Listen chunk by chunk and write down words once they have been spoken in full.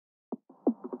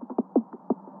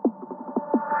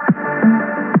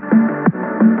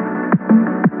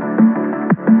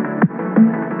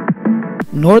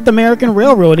North American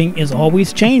railroading is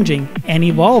always changing and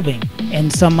evolving,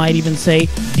 and some might even say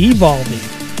devolving.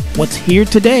 What's here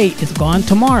today is gone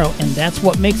tomorrow, and that's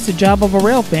what makes the job of a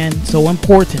rail fan so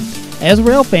important. As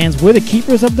rail fans, we're the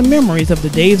keepers of the memories of the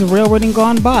days of railroading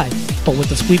gone by, but with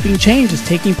the sweeping changes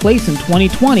taking place in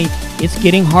 2020, it's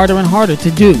getting harder and harder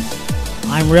to do.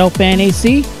 I'm Railfan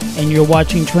AC, and you're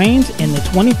watching Trains in the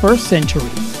 21st Century.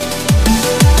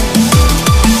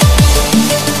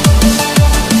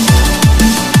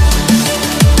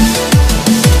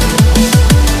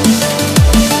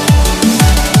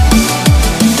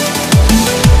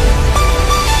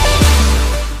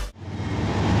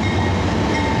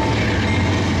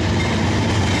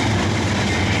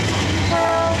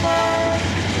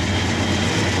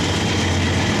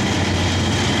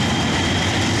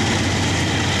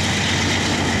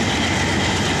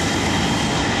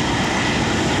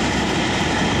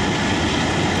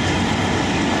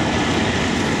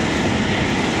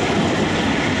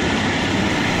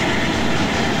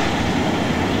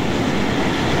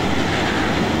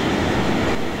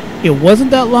 It wasn't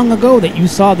that long ago that you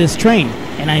saw this train,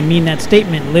 and I mean that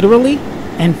statement literally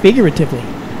and figuratively.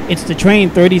 It's the train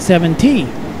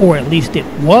 37T, or at least it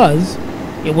was.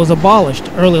 It was abolished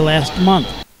early last month.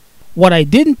 What I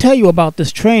didn't tell you about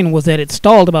this train was that it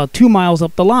stalled about 2 miles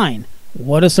up the line.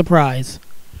 What a surprise.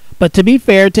 But to be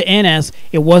fair to NS,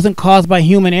 it wasn't caused by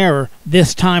human error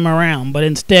this time around, but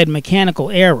instead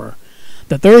mechanical error.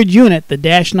 The third unit, the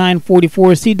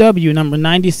 -944CW number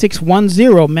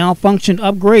 9610, malfunctioned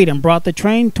upgrade and brought the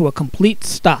train to a complete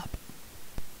stop.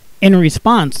 In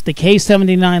response, the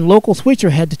K-79 local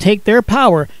switcher had to take their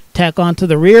power, tack onto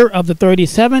the rear of the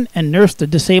 37, and nurse the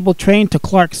disabled train to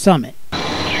Clark Summit.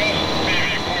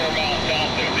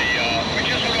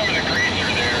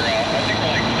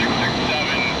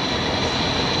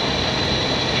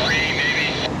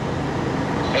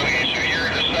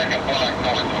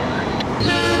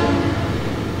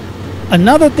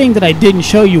 Another thing that I didn't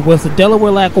show you was the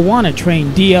Delaware-Lackawanna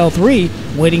train DL3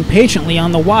 waiting patiently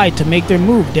on the Y to make their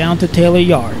move down to Taylor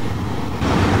Yard.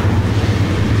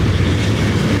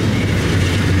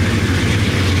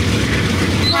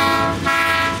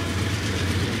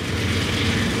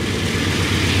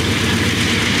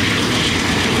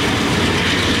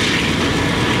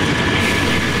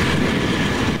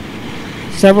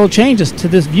 Several changes to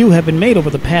this view have been made over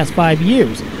the past 5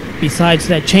 years. Besides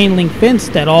that chain link fence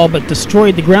that all but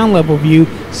destroyed the ground level view,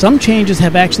 some changes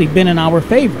have actually been in our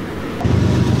favor.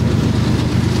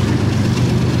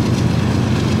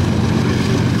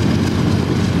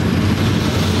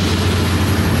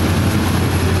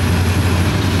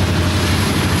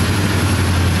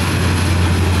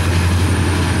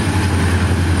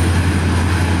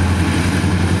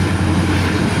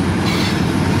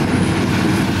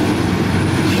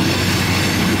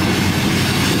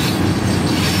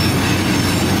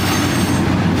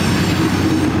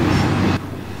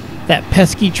 That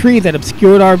pesky tree that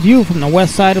obscured our view from the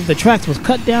west side of the tracks was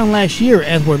cut down last year,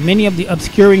 as were many of the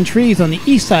obscuring trees on the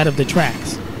east side of the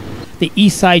tracks. The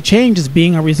east side change is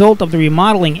being a result of the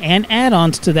remodeling and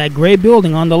add-ons to that gray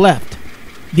building on the left.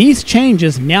 These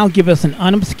changes now give us an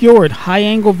unobscured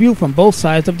high-angle view from both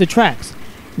sides of the tracks.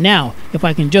 Now, if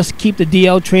I can just keep the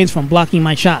DL trains from blocking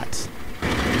my shots.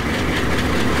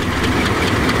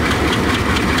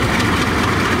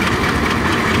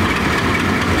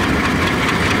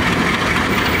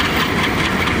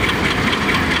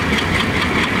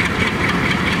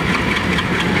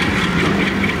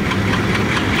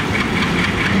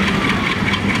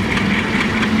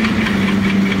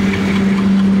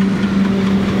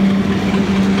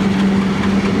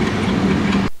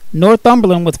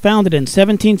 Northumberland was founded in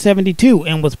 1772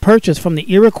 and was purchased from the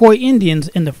Iroquois Indians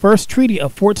in the first treaty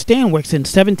of Fort Stanwix in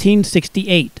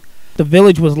 1768. The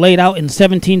village was laid out in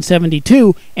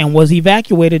 1772 and was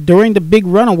evacuated during the big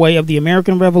runaway of the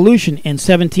American Revolution in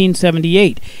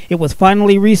 1778. It was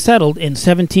finally resettled in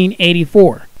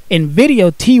 1784. In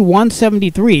video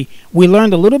T-173, we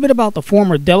learned a little bit about the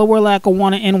former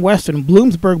Delaware-Lackawanna and Western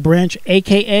Bloomsburg branch,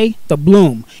 aka the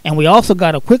Bloom, and we also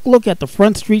got a quick look at the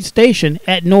Front Street Station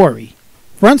at Norrie.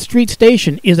 Front Street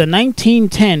Station is a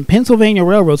 1910 Pennsylvania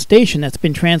Railroad station that's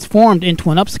been transformed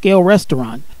into an upscale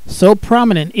restaurant. So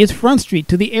prominent is Front Street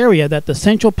to the area that the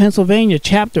Central Pennsylvania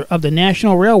chapter of the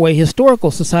National Railway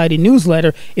Historical Society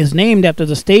newsletter is named after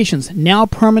the station's now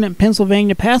permanent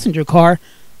Pennsylvania passenger car,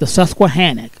 the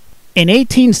Susquehannock. In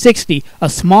 1860, a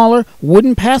smaller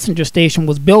wooden passenger station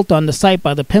was built on the site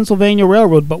by the Pennsylvania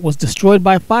Railroad but was destroyed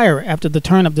by fire after the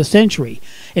turn of the century.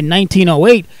 In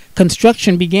 1908,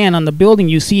 construction began on the building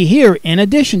you see here, in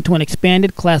addition to an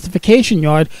expanded classification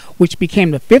yard, which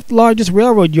became the fifth largest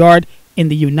railroad yard in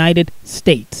the United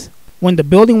States. When the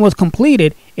building was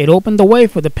completed, it opened the way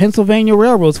for the Pennsylvania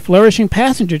Railroad's flourishing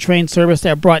passenger train service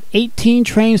that brought 18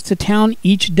 trains to town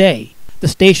each day. The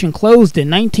station closed in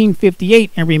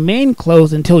 1958 and remained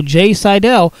closed until J.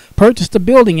 Seidel purchased the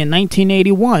building in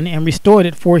 1981 and restored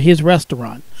it for his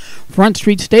restaurant. Front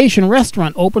Street Station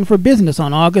Restaurant opened for business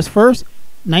on August 1st,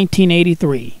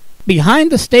 1983.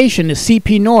 Behind the station is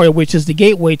C.P. Norrie, which is the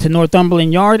gateway to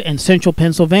Northumberland Yard and central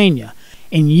Pennsylvania.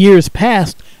 In years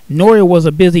past, Norrie was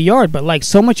a busy yard, but like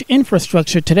so much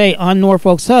infrastructure today on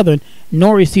Norfolk Southern,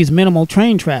 Norrie sees minimal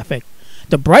train traffic.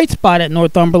 The bright spot at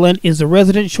Northumberland is the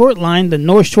resident short line, the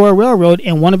North Shore Railroad,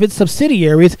 and one of its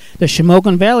subsidiaries, the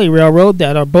Shamokin Valley Railroad,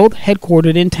 that are both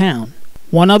headquartered in town.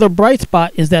 One other bright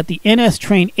spot is that the NS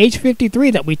train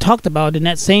H53 that we talked about in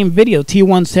that same video,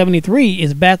 T-179,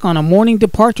 is back on a morning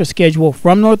departure schedule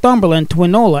from Northumberland to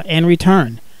Enola and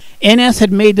return. NS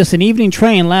had made this an evening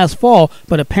train last fall,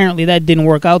 but apparently that didn't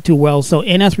work out too well, so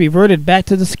NS reverted back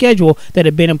to the schedule that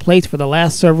had been in place for the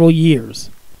last several years.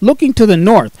 Looking to the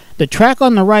north, the track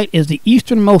on the right is the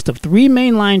easternmost of 3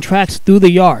 mainline tracks through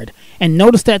the yard, and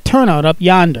notice that turnout up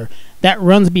yonder. That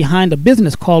runs behind a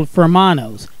business called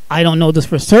Fermano's. I don't know this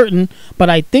for certain, but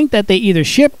I think that they either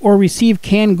ship or receive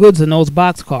canned goods in those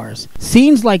boxcars.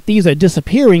 Scenes like these are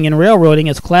disappearing in railroading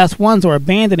as Class 1s are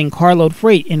abandoning carload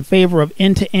freight in favor of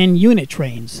end-to-end unit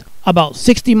trains. About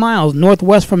 60 miles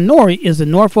northwest from Norrie is the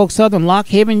Norfolk Southern Lock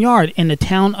Haven Yard in the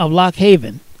town of Lock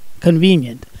Haven.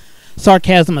 Convenient.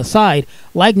 Sarcasm aside,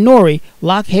 like Norrie,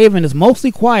 Lock Haven is mostly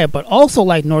quiet, but also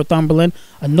like Northumberland,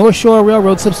 a North Shore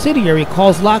Railroad subsidiary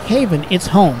calls Lock Haven its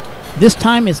home. This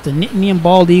time it's the Nittany and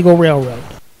Bald Eagle Railroad.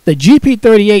 The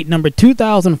GP38 number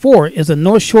 2004 is a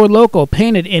North Shore loco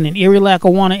painted in an Erie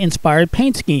Lackawanna inspired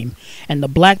paint scheme, and the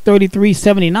Black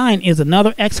 3379 is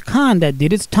another ex-con that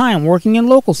did its time working in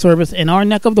local service in our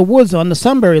neck of the woods on the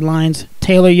Sunbury Line's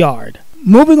Taylor Yard.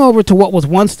 Moving over to what was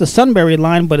once the Sunbury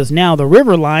Line but is now the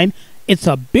River Line, it's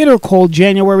a bitter cold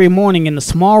January morning in the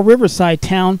small riverside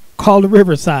town called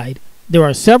Riverside. There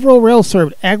are several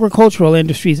rail-served agricultural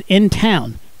industries in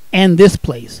town, and this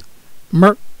place,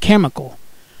 Merck Chemical.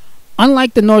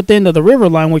 Unlike the north end of the River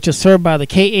Line, which is served by the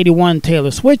K81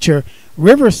 Taylor Switcher,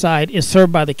 Riverside is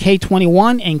served by the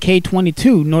K21 and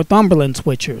K22 Northumberland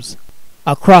Switchers.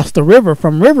 Across the river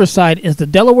from Riverside is the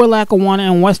Delaware, Lackawanna,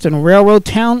 and Western Railroad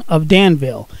town of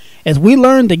Danville. As we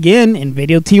learned again in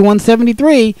video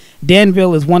T173,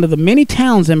 Danville is one of the many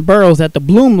towns and boroughs that the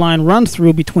Bloom Line runs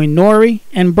through between Norrie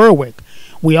and Berwick.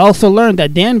 We also learned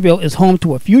that Danville is home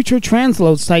to a future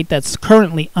transload site that's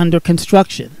currently under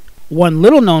construction. One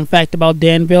little known fact about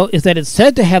Danville is that it's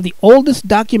said to have the oldest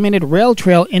documented rail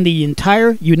trail in the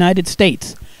entire United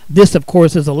States. This, of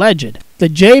course, is alleged. The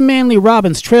J. Manley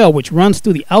Robbins Trail, which runs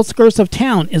through the outskirts of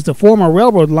town, is the former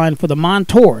railroad line for the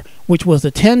Montour, which was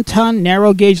the 10-ton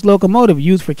narrow-gauge locomotive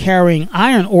used for carrying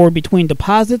iron ore between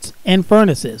deposits and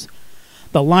furnaces.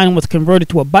 The line was converted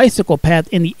to a bicycle path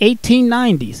in the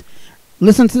 1890s.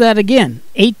 Listen to that again,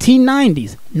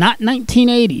 1890s, not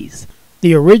 1980s.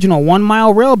 The original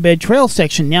 1-mile railbed trail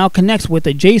section now connects with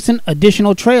adjacent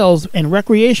additional trails and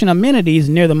recreation amenities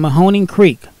near the Mahoning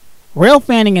Creek. Rail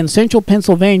fanning in central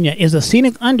Pennsylvania is a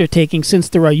scenic undertaking since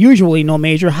there are usually no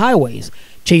major highways.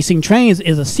 Chasing trains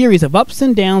is a series of ups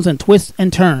and downs and twists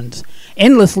and turns,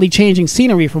 endlessly changing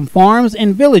scenery from farms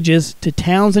and villages to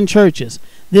towns and churches.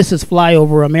 This is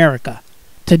Flyover America.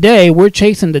 Today, we're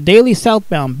chasing the daily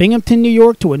southbound Binghamton, New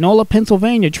York to Enola,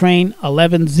 Pennsylvania train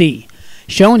 11Z.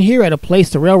 Shown here at a place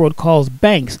the railroad calls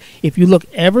Banks. If you look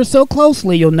ever so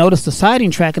closely, you'll notice the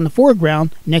siding track in the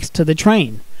foreground next to the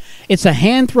train. It's a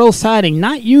hand-throw siding,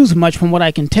 not used much from what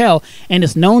I can tell, and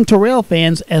is known to rail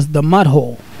fans as the Mud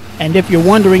Hole. And if you're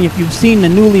wondering if you've seen the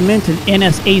newly minted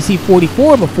NSAC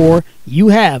 44 before, you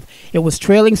have. It was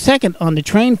trailing second on the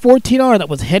Train 14R that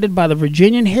was headed by the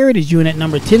Virginian Heritage Unit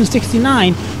number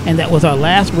 1069, and that was our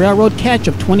last railroad catch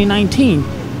of 2019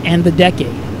 and the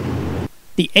decade.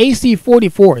 The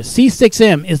AC-44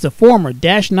 C6M is the former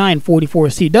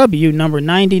 -944CW number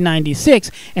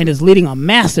 9096 and is leading a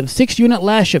massive 6-unit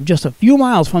last shift just a few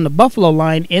miles from the Buffalo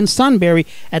line in Sunbury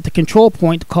at the control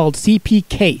point called CP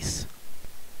Case.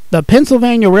 The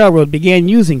Pennsylvania Railroad began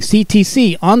using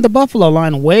CTC on the Buffalo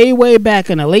line way back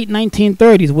in the late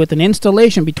 1930s with an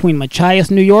installation between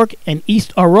Machias, New York and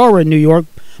East Aurora, New York,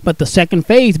 but the second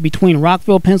phase between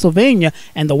Rockville, Pennsylvania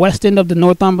and the west end of the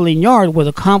Northumberland Yard was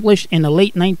accomplished in the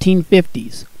late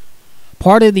 1950s.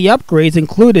 Part of the upgrades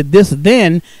included this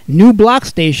then new block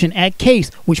station at Case,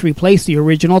 which replaced the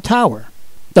original tower.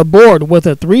 The board was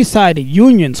a three-sided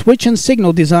Union switch and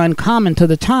signal design common to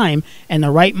the time, and the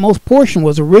rightmost portion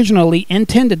was originally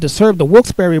intended to serve the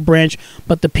Wilkes-Barre branch,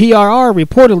 but the PRR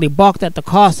reportedly balked at the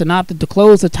cost and opted to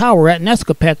close the tower at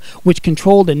Nescopec, which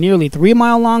controlled a nearly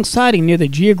 3-mile-long siding near the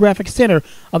geographic center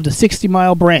of the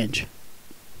 60-mile branch.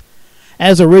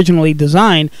 As originally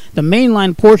designed, the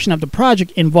mainline portion of the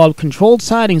project involved controlled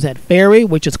sidings at Ferry,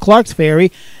 which is Clark's Ferry,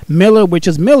 Miller, which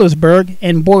is Millersburg,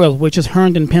 and Boyle, which is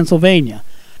Herndon, Pennsylvania.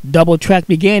 Double track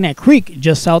began at Creek,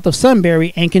 just south of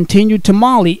Sunbury, and continued to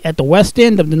Molly at the west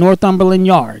end of the Northumberland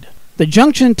Yard. The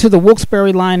junction to the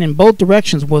Wilkes-Barre line in both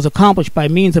directions was accomplished by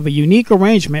means of a unique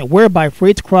arrangement whereby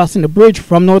freights crossing the bridge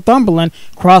from Northumberland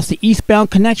crossed the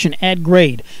eastbound connection at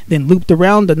grade, then looped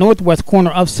around the northwest corner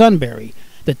of Sunbury.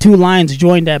 The two lines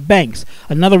joined at Banks,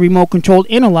 another remote-controlled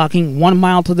interlocking 1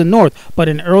 mile to the north, but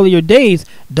in earlier days,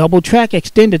 double track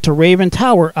extended to Raven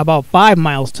Tower about 5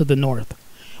 miles to the north.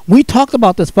 We talked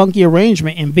about this funky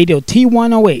arrangement in video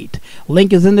T-108.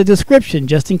 Link is in the description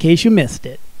just in case you missed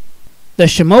it. The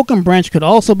Shamokin branch could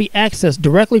also be accessed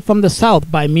directly from the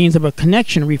south by means of a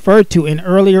connection referred to in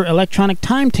earlier electronic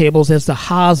timetables as the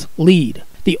Haas lead.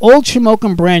 The old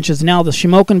Shamokin branch is now the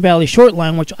Shamokin Valley Short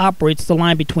Line, which operates the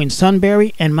line between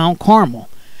Sunbury and Mount Carmel.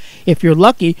 If you're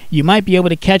lucky, you might be able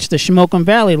to catch the Shamokin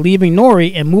Valley leaving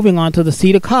Norrie and moving on to the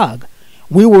Cedar-Cog.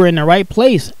 We were in the right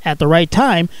place at the right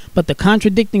time, but the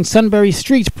contradicting Sunbury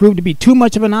streets proved to be too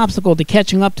much of an obstacle to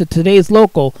catching up to today's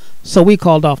local, so we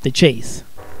called off the chase.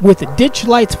 With ditch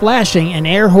lights flashing and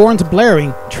air horns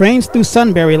blaring, trains through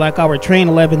Sunbury like our Train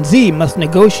 11Z must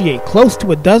negotiate close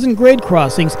to a dozen grade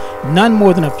crossings, none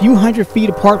more than a few hundred feet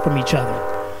apart from each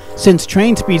other. Since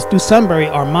train speeds through Sunbury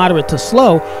are moderate to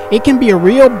slow, it can be a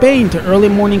real bane to early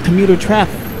morning commuter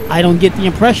traffic. I don't get the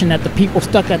impression that the people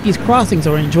stuck at these crossings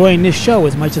are enjoying this show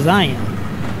as much as I am.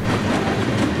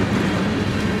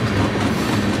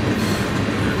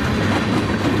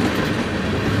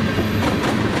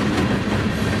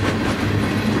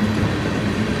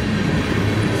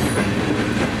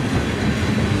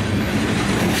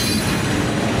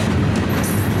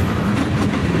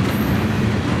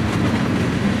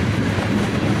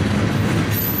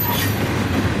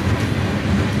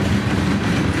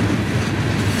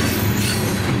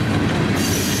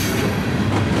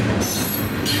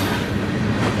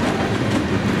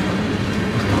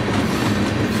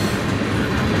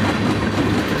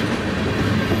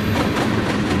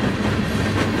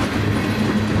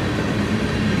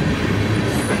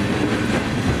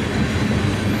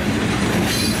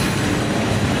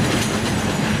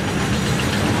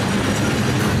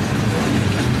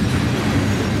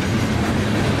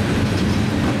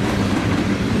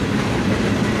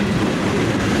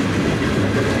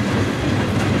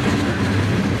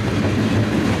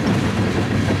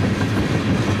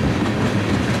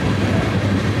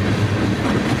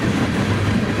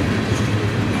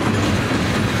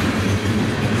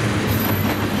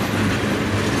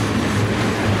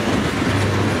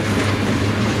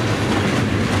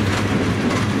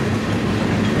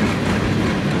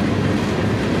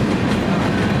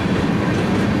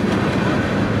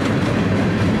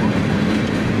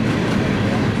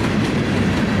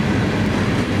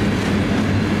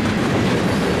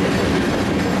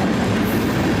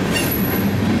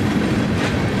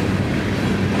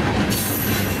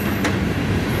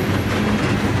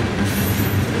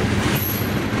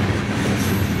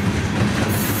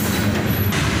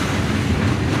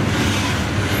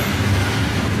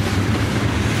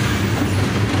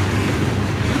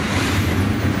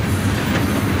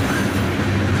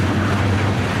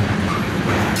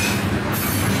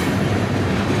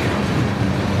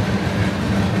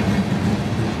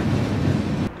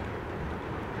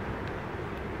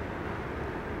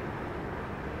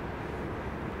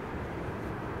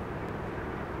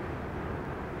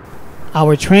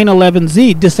 Our Train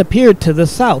 11Z disappeared to the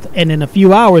south, and in a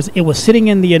few hours it was sitting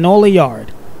in the Enola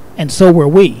Yard. And so were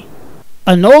we.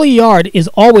 Enola Yard is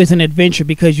always an adventure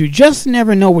because you just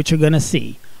never know what you're going to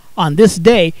see. On this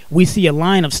day, we see a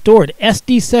line of stored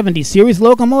SD-70 series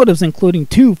locomotives, including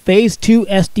 2 Phase 2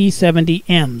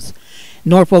 SD-70Ms.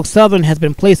 Norfolk Southern has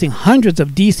been placing hundreds of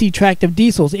DC tractive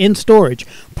diesels in storage,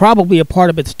 probably a part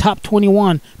of its Top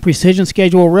 21 Precision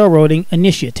Schedule Railroading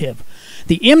initiative.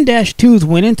 The M-2s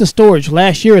went into storage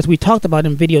last year, as we talked about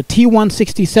in video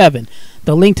T-167.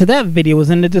 The link to that video is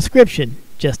in the description,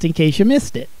 just in case you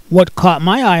missed it. What caught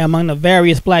my eye among the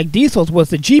various black diesels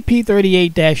was the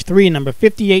GP38-3 number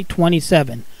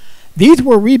 5827. These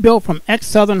were rebuilt from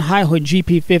ex-Southern high hood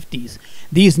GP50s.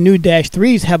 These new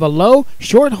 -3s have a low,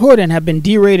 short hood and have been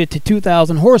derated to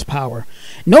 2,000 horsepower.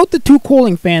 Note the 2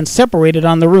 cooling fans separated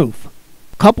on the roof.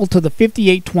 Coupled to the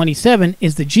 5827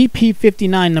 is the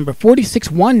GP59 number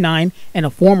 4619 and a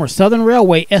former Southern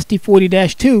Railway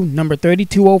SD40-2 number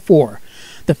 3204.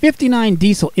 The 59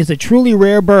 diesel is a truly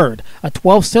rare bird, a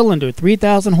 12-cylinder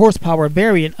 3,000 horsepower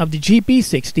variant of the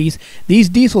GP60s. These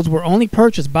diesels were only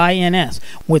purchased by NS,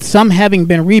 with some having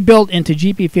been rebuilt into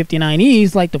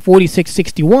GP59Es like the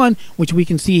 4661, which we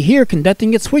can see here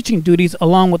conducting its switching duties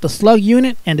along with the slug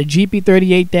unit and the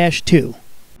GP38-2.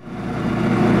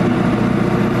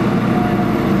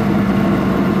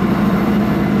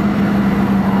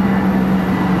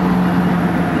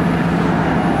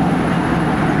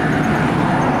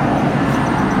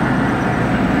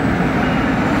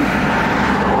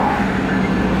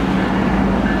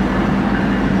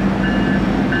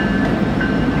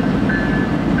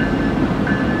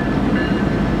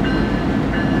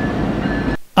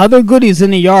 Other goodies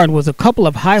in the yard was a couple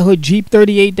of high hood Jeep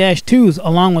 38-2s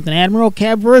along with an Admiral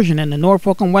cab version and the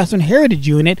Norfolk and Western Heritage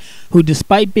unit, who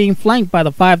despite being flanked by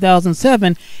the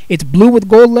 5007, its blue with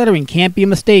gold lettering can't be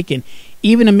mistaken,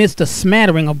 even amidst a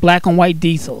smattering of black and white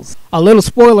diesels. A little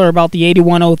spoiler about the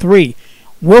 8103.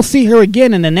 We'll see her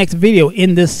again in the next video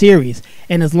in this series,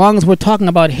 and as long as we're talking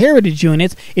about heritage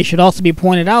units, it should also be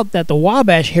pointed out that the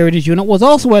Wabash heritage unit was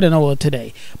also at Enola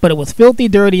today, but it was filthy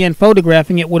dirty and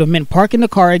photographing it would have meant parking the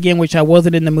car again, which I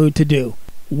wasn't in the mood to do.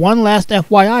 One last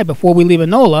FYI before we leave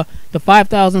Enola, the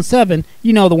 5007,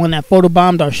 you know, the one that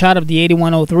photobombed our shot of the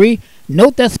 8103,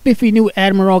 note that spiffy new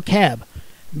Admiral cab.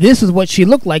 This is what she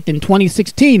looked like in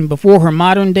 2016 before her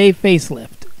modern day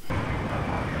facelift.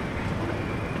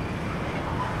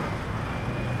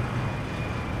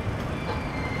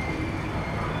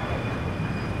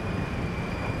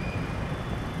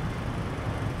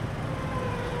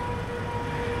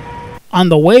 On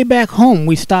the way back home,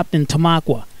 we stopped in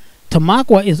Tamaqua.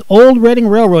 Tamaqua is Old Reading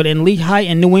Railroad in Lehigh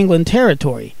and New England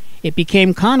Territory. It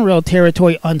became Conrail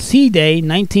territory on Sea Day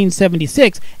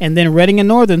 1976 and then Reading and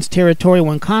Northern's territory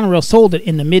when Conrail sold it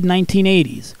in the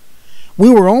mid-1980s. We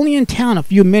were only in town a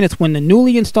few minutes when the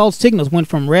newly installed signals went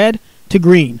from red to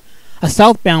green. A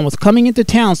southbound was coming into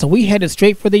town, so we headed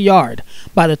straight for the yard.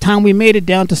 By the time we made it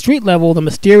down to street level, the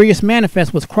mysterious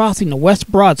manifest was crossing the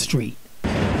West Broad Street.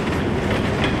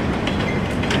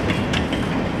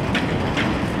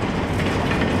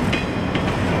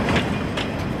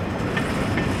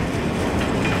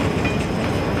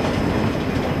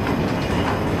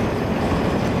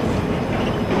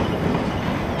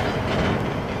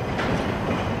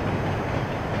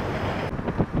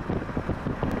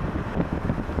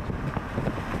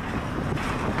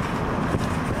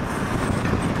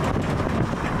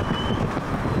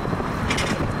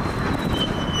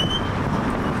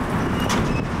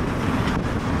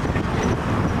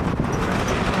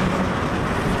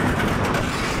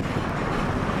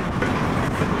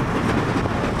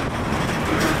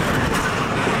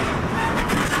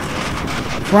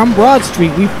 From Broad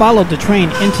Street, we followed the train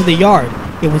into the yard.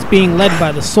 It was being led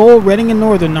by the sole Reading and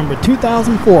Northern number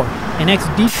 2004, an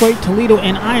ex-Detroit, Toledo,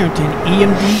 and Ironton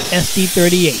EMD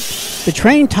SD38. The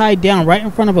train tied down right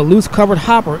in front of a loose covered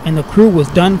hopper and the crew was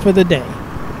done for the day.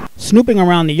 Snooping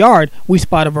around the yard, we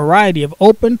spot a variety of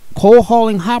open,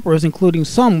 coal-hauling hoppers, including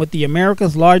some with the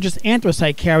America's largest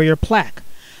anthracite carrier plaque.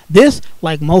 This,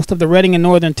 like most of the Reading and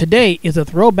Northern today, is a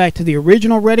throwback to the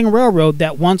original Reading Railroad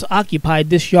that once occupied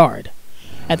this yard.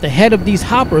 At the head of these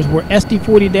hoppers were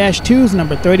SD40-2s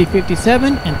number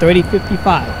 3057 and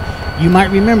 3055. You might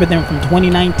remember them from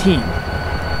 2019.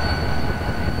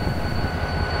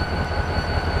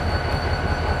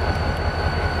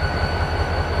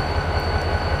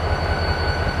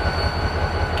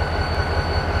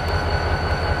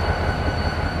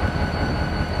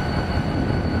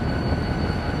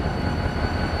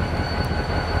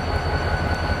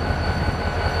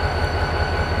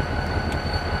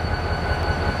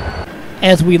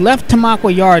 As we left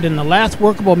Tamaqua Yard in the last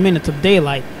workable minutes of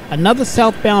daylight, another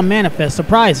southbound manifest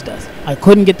surprised us. I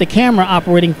couldn't get the camera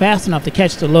operating fast enough to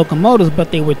catch the locomotives,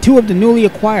 but they were two of the newly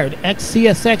acquired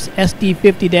ex-CSX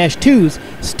SD50-2s,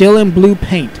 still in blue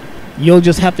paint. You'll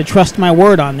just have to trust my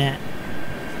word on that.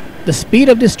 The speed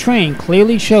of this train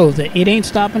clearly shows that it ain't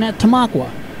stopping at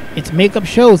Tamaqua. Its makeup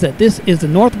shows that this is the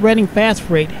North Reading Fast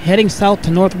Freight heading south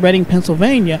to North Reading,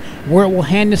 Pennsylvania, where it will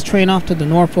hand this train off to the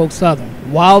Norfolk Southern.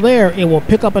 While there, it will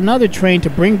pick up another train to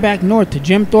bring back north to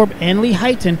Jim Thorpe and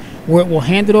Lehighton, where it will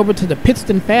hand it over to the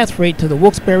Pittston Fast Freight to the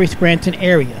Wilkes-Barre-Scranton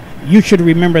area. You should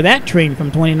remember that train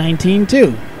from 2019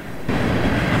 too.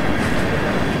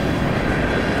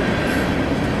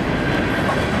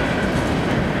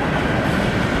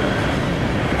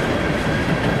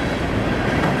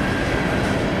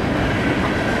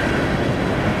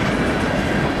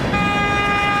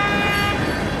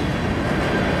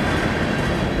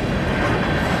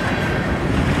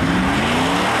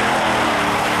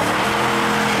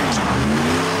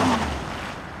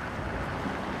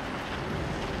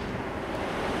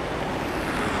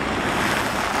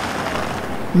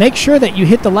 Make sure that you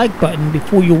hit the like button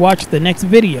before you watch the next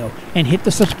video, and hit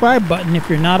the subscribe button if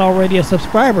you're not already a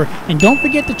subscriber, and don't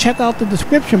forget to check out the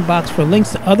description box for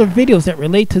links to other videos that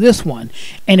relate to this one.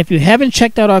 And if you haven't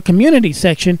checked out our community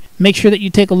section, make sure that you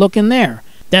take a look in there.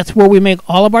 That's where we make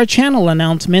all of our channel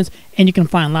announcements, and you can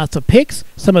find lots of pics,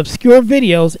 some obscure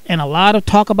videos, and a lot of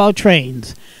talk about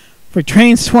trains. For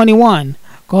Trains 21,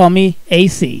 call me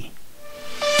AC.